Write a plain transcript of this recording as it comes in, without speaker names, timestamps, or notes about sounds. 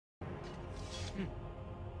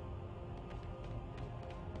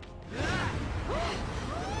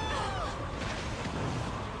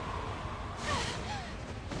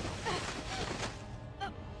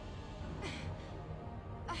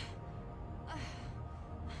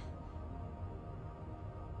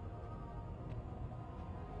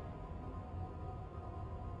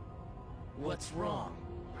What's wrong?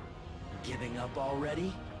 Giving up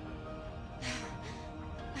already?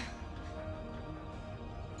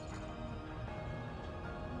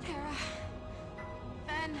 Terra,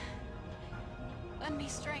 Ven, lend me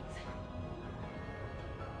strength.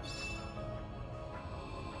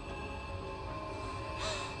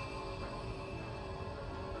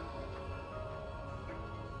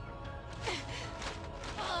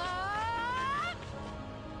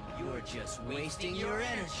 You're just wasting your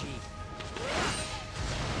energy.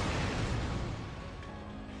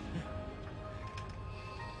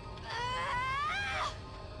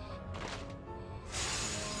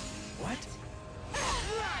 What?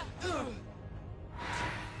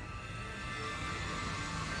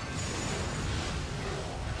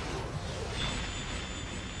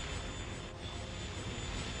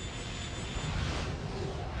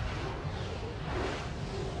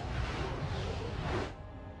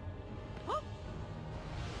 Huh?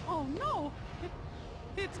 Oh no!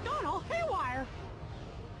 It's gone all haywire!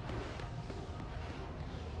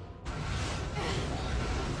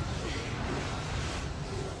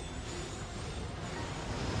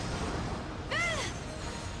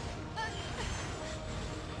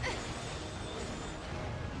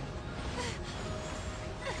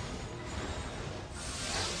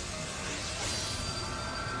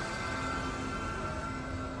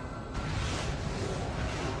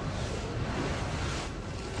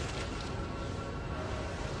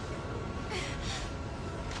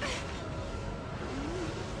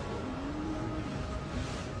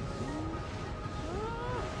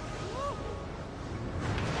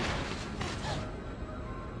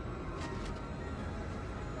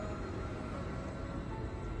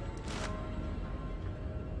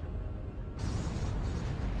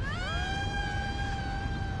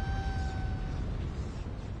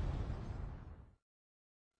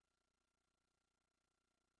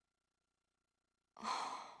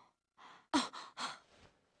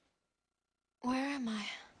 Where am I?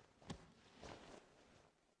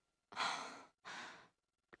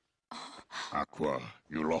 Aqua,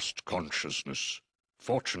 you lost consciousness.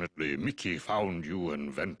 Fortunately, Mickey found you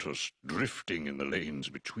and Ventus drifting in the lanes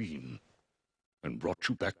between, and brought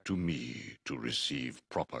you back to me to receive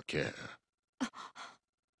proper care.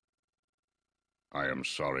 I am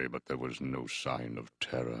sorry, but there was no sign of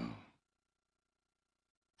terror.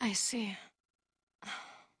 I see.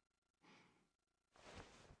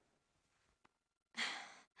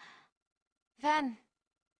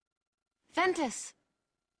 Ventus!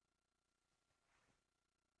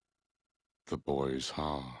 The boy's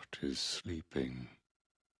heart is sleeping.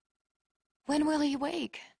 When will he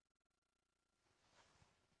wake?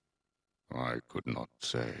 I could not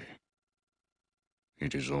say.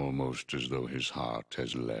 It is almost as though his heart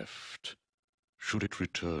has left. Should it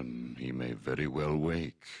return, he may very well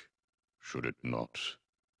wake. Should it not,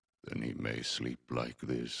 then he may sleep like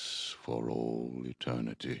this for all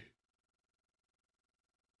eternity.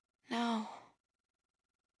 No.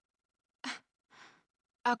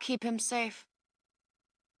 I'll keep him safe.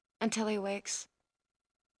 Until he wakes.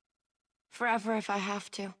 Forever if I have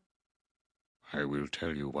to. I will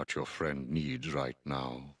tell you what your friend needs right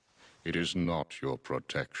now. It is not your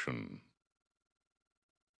protection.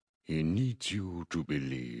 He needs you to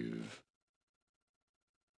believe.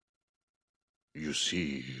 You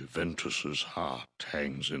see, Ventus's heart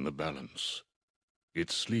hangs in the balance. It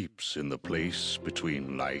sleeps in the place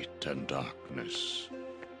between light and darkness.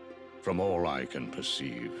 From all I can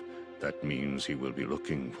perceive, that means he will be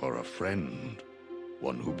looking for a friend,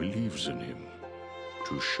 one who believes in him,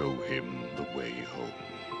 to show him the way home.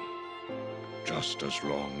 Just as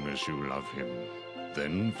long as you love him,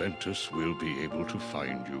 then Ventus will be able to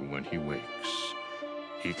find you when he wakes.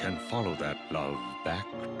 He can follow that love back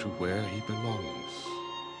to where he belongs.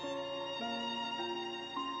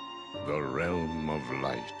 The realm of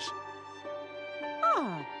light.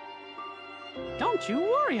 Ah. Don't you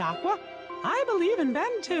worry, Aqua. I believe in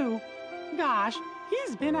Ben too. Gosh,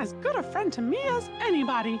 he's been as good a friend to me as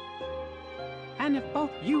anybody. And if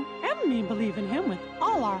both you and me believe in him with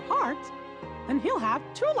all our hearts, then he'll have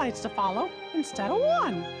 2 lights to follow instead of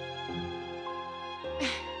 1.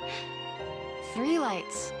 3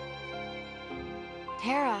 lights.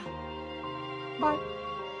 Terra. But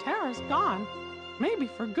Terra's gone. Maybe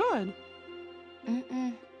for good.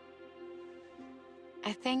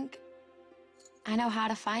 I think I know how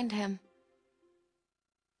to find him.